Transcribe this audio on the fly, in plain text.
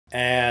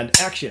And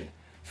action.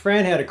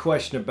 Fran had a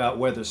question about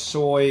whether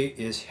soy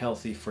is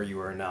healthy for you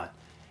or not.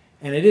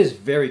 And it is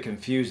very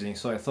confusing,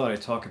 so I thought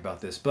I'd talk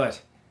about this.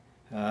 But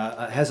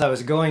as I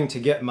was going to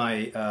get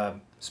my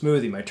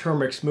smoothie, my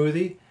turmeric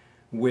smoothie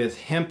with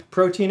hemp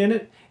protein in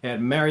it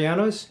at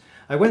Mariano's,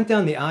 I went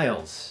down the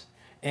aisles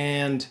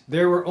and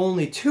there were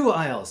only 2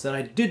 aisles that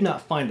I did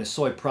not find a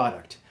soy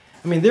product.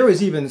 I mean, there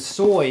was even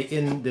soy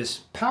in this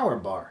power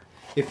bar.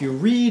 If you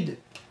read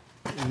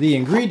the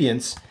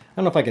ingredients, I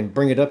don't know if I can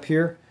bring it up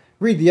here.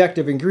 Read the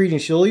active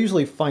ingredients, you'll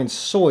usually find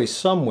soy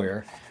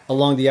somewhere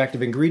along the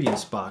active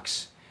ingredients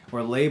box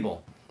or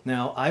label.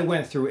 Now, I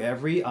went through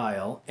every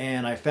aisle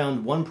and I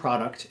found one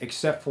product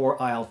except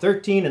for aisle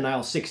 13 and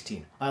aisle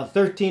 16. Aisle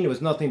 13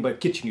 was nothing but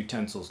kitchen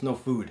utensils, no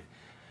food.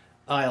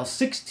 Aisle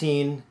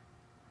 16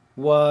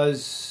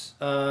 was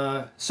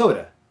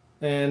soda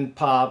and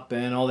pop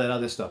and all that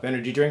other stuff,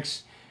 energy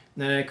drinks.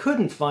 And I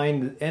couldn't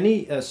find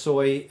any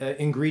soy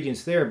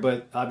ingredients there,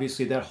 but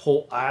obviously that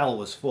whole aisle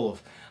was full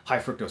of high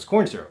fructose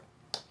corn syrup.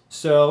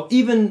 So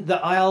even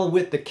the aisle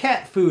with the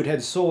cat food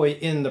had soy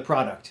in the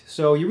product.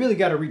 So you really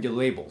got to read your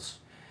labels.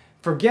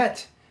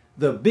 Forget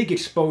the big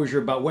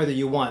exposure about whether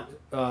you want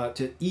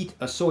to eat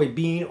a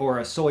soybean or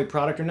a soy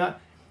product or not.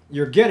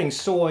 You're getting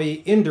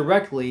soy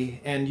indirectly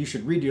and you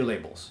should read your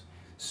labels.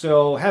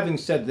 So having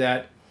said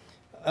that,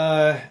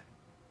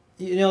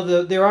 you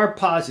know, there are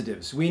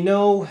positives. We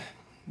know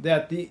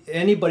that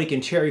anybody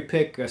can cherry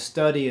pick a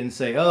study and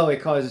say, oh,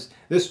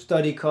 this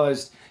study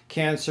caused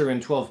cancer in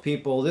 12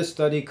 people, this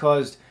study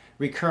caused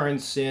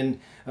recurrence in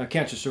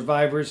cancer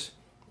survivors.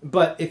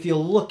 But if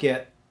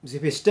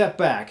you step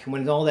back,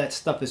 when all that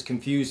stuff is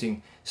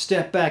confusing,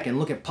 step back and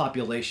look at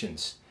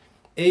populations.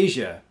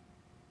 Asia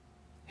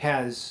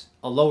has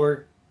a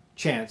lower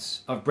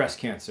chance of breast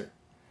cancer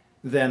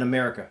than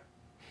America.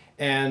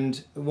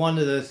 And one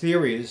of the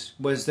theories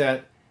was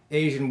that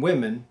Asian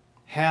women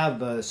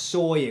have a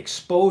soy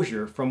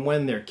exposure from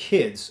when they're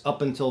kids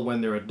up until when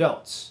they're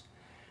adults.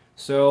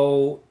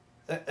 So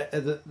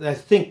I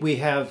think we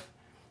have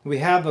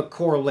a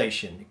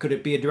correlation. Could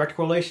it be a direct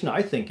correlation?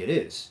 I think it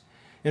is.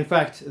 In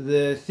fact,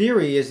 the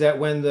theory is that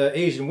when the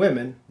Asian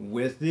women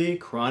with the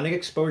chronic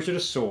exposure to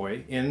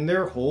soy in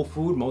their whole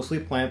food, mostly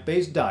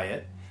plant-based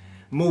diet,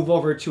 move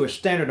over to a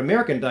standard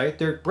American diet,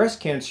 their breast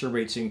cancer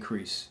rates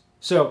increase.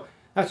 So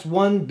that's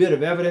one bit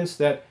of evidence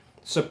that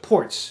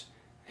supports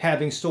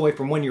having soy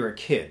from when you're a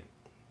kid.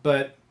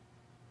 But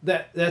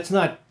that's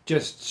not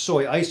just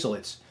soy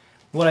isolates.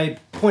 What I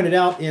pointed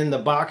out in the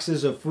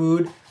boxes of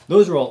food,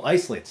 those are all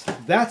isolates.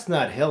 That's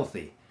not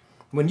healthy.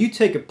 When you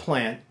take a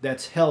plant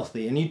that's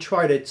healthy and you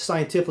try to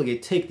scientifically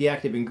take the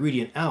active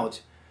ingredient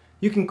out,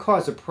 you can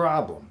cause a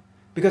problem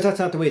because that's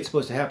not the way it's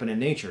supposed to happen in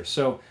nature.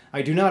 So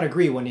I do not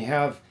agree when you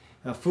have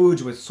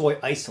foods with soy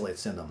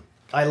isolates in them.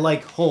 I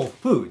like whole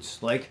foods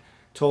like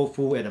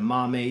tofu,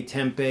 edamame,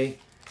 tempeh.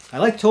 I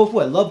like tofu,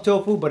 I love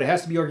tofu, but it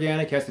has to be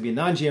organic, it has to be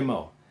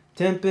non-GMO.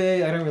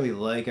 Tempeh, I don't really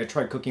like. I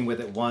tried cooking with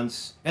it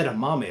once.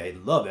 Edamame, I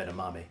love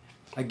edamame.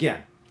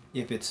 Again,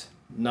 if it's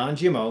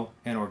non-GMO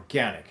and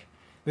organic.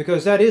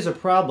 Because that is a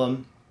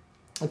problem.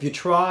 If you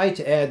try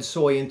to add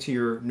soy into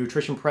your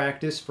nutrition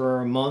practice for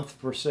a month,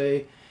 per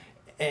se,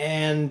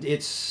 and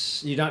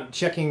you're not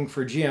checking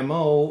for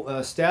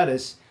GMO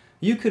status,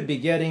 you could be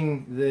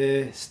getting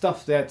the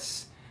stuff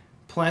that's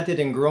planted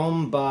and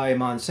grown by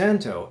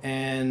Monsanto.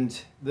 And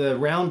the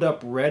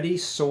Roundup Ready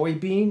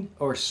soybean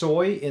or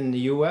soy in the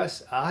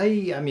US,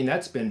 I mean,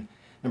 that's been,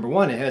 number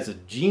one, it has a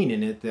gene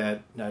in it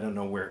that I don't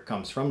know where it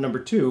comes from. Number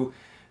two,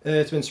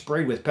 it's been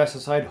sprayed with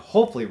pesticide,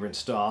 hopefully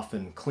rinsed off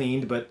and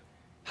cleaned, but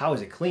how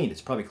is it cleaned?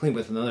 It's probably cleaned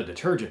with another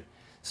detergent.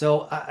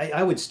 So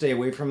I would stay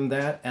away from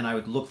that, and I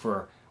would look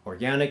for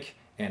organic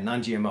and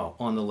non-GMO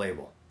on the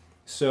label.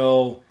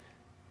 So,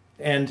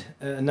 and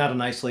not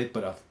an isolate,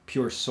 but a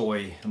pure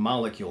soy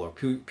molecule or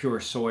pure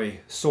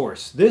soy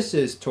source. This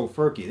is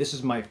tofurkey. This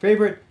is my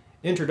favorite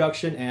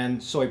introduction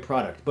and soy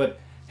product, but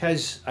I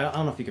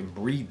don't know if you can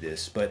read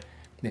this, but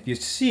if you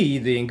see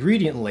the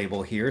ingredient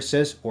label here, it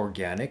says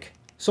organic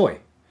soy.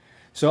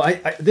 So I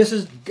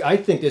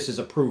think this is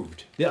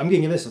approved. I'm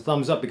giving this a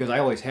thumbs up because I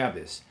always have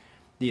this.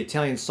 The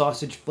Italian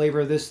sausage flavor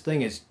of this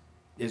thing is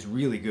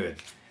really good.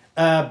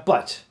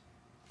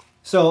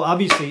 So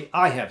obviously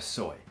I have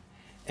soy.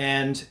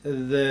 And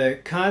the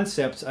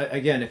concepts,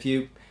 again, if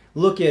you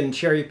look in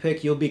cherry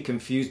pick, you'll be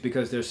confused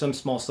because there's some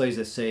small studies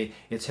that say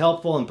it's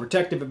helpful and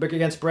protective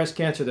against breast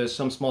cancer. There's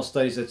some small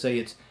studies that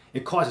say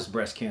it causes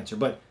breast cancer.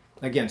 But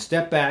again,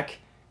 step back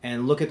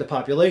and look at the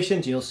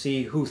populations. You'll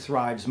see who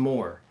thrives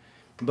more.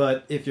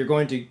 But if you're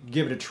going to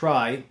give it a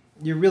try,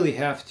 you really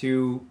have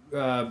to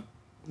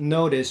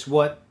notice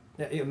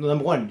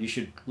number one, you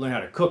should learn how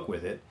to cook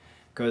with it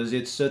because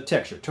it's a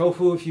texture.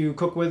 Tofu, if you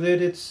cook with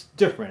it, it's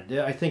different.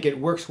 I think it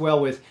works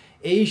well with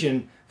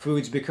Asian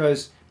foods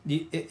because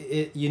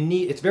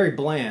it's very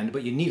bland,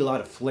 but you need a lot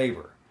of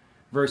flavor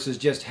versus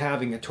just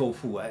having a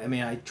tofu. I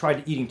mean, I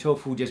tried eating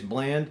tofu just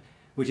bland,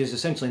 which is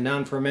essentially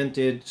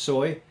non-fermented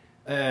soy,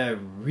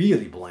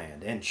 really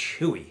bland and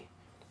chewy.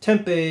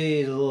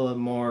 Tempeh is a little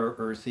more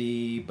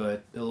earthy,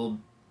 but a little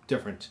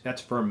different.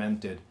 That's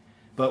fermented.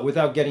 But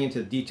without getting into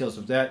the details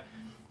of that,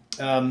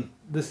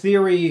 the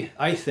theory,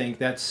 I think,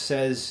 that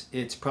says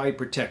it's probably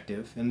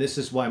protective, and this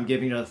is why I'm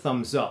giving it a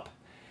thumbs up,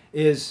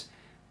 is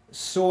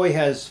soy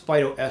has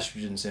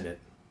phytoestrogens in it.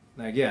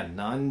 Again,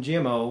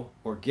 non-GMO,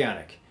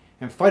 organic.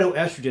 And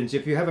phytoestrogens,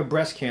 if you have a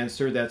breast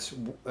cancer that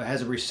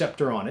has a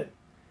receptor on it,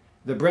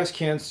 the breast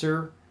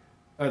cancer,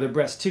 or the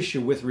breast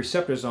tissue with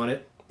receptors on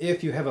it,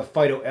 if you have a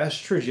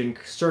phytoestrogen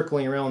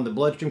circling around the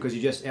bloodstream because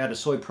you just add a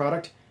soy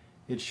product,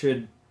 it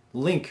should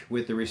link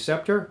with the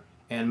receptor.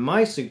 And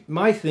my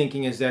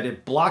thinking is that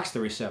it blocks the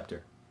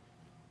receptor.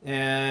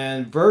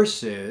 And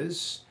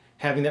versus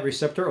having that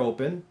receptor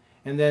open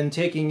and then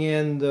taking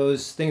in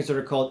those things that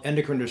are called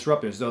endocrine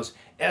disruptors, those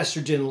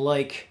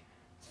estrogen-like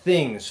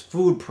things,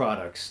 food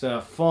products,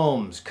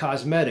 foams,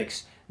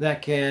 cosmetics,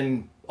 that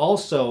can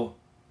also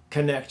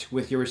connect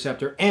with your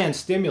receptor and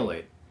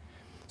stimulate.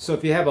 So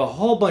if you have a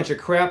whole bunch of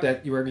crap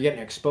that you are getting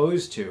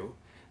exposed to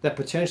that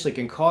potentially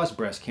can cause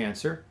breast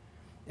cancer,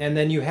 and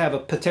then you have a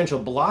potential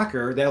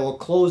blocker that will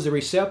close the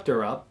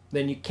receptor up,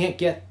 then you can't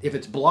get, if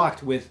it's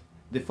blocked with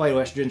the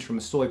phytoestrogens from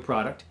a soy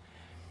product,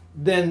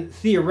 then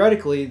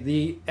theoretically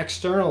the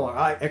external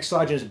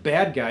exogenous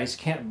bad guys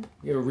can't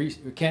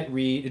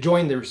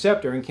rejoin the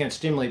receptor and can't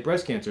stimulate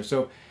breast cancer.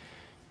 So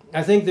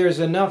I think there's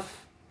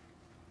enough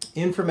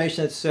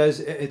information that says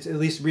it's at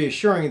least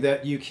reassuring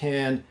that you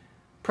can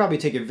probably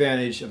take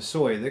advantage of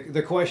soy.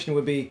 The question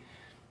would be,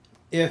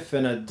 if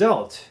an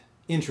adult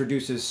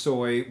introduces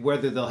soy,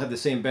 whether they'll have the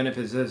same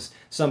benefits as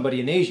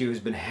somebody in Asia who's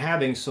been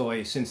having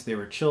soy since they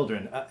were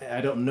children. I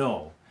don't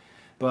know.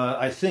 But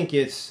I think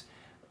it's,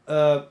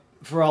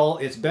 for all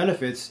its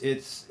benefits,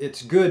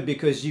 it's good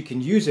because you can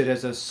use it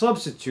as a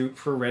substitute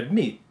for red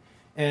meat.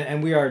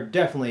 And we are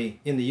definitely,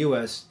 in the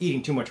U.S.,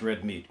 eating too much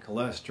red meat.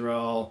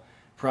 Cholesterol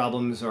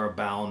problems are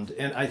abound.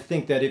 And I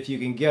think that if you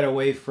can get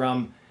away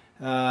from,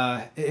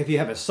 if you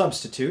have a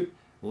substitute,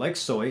 like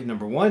soy,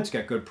 number one, it's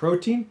got good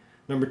protein.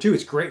 Number two,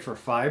 it's great for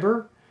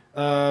fiber.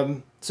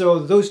 So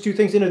those two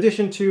things, in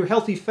addition to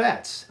healthy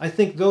fats, I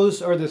think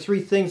those are the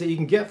three things that you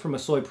can get from a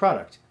soy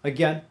product.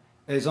 Again,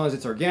 as long as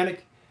it's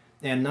organic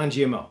and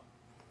non-GMO.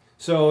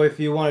 So if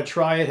you want to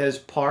try it as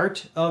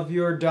part of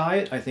your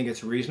diet, I think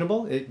it's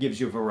reasonable. It gives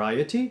you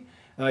variety.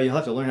 You'll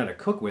have to learn how to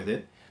cook with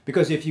it.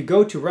 Because if you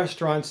go to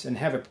restaurants and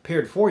have it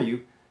prepared for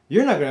you,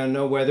 you're not going to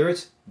know whether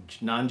it's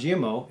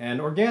non-GMO and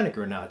organic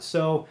or not.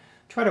 So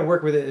try to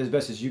work with it as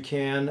best as you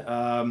can.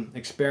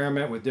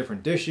 Experiment with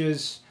different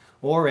dishes,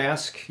 or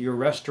ask your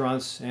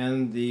restaurants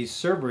and the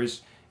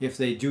servers if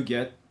they do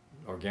get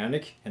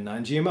organic and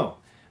non-GMO.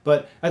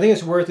 But I think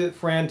it's worth it,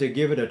 Fran, to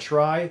give it a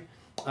try.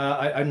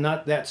 I'm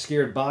not that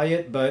scared by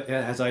it, but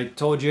as I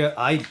told you,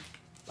 I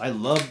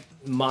love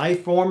my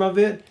form of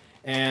it.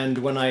 And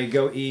when I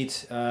go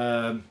eat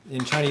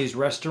in Chinese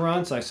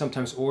restaurants, I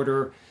sometimes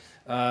order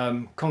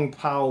kung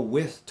pao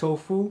with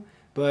tofu.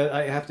 But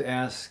I have to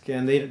ask,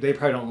 and they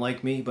probably don't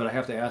like me, but I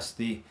have to ask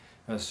the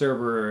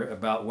server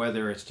about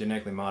whether it's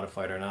genetically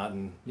modified or not.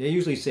 And they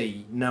usually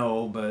say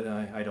no, but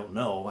I don't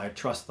know. I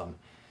trust them.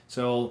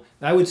 So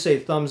I would say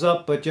thumbs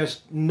up, but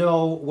just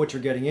know what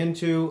you're getting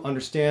into,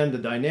 understand the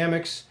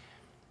dynamics,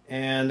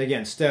 and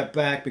again, step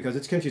back, because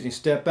it's confusing.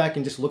 Step back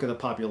and just look at the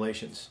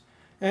populations.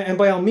 And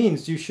by all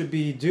means, you should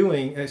be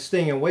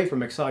staying away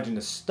from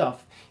exogenous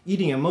stuff,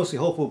 eating a mostly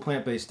whole food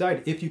plant-based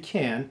diet if you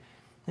can,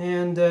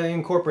 and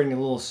incorporating a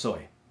little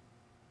soy.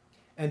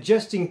 And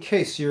just in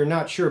case you're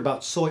not sure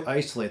about soy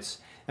isolates,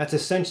 that's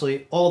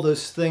essentially all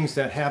those things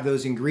that have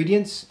those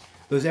ingredients,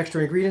 those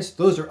extra ingredients,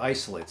 those are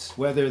isolates,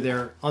 whether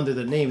they're under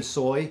the name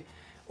soy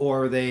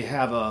or they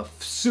have a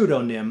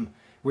pseudonym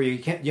where you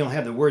don't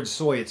have the word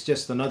soy, it's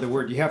just another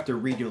word. You have to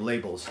read your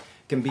labels.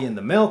 It can be in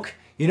the milk.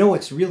 You know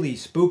what's really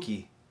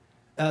spooky?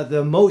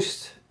 The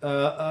most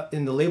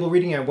in the label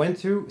reading I went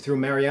through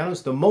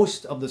Mariano's, the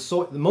most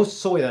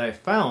soy that I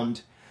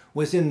found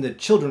was in the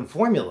children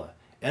formula.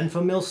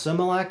 Enfamil,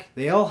 Similac,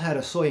 they all had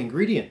a soy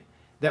ingredient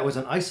that was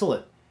an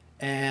isolate,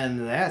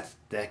 and that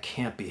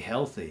can't be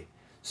healthy.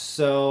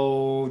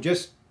 So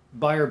just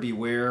buyer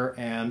beware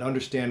and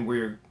understand where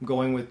you're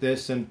going with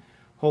this, and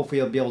hopefully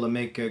you'll be able to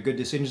make good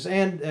decisions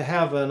and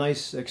have a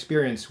nice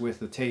experience with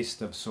the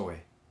taste of soy.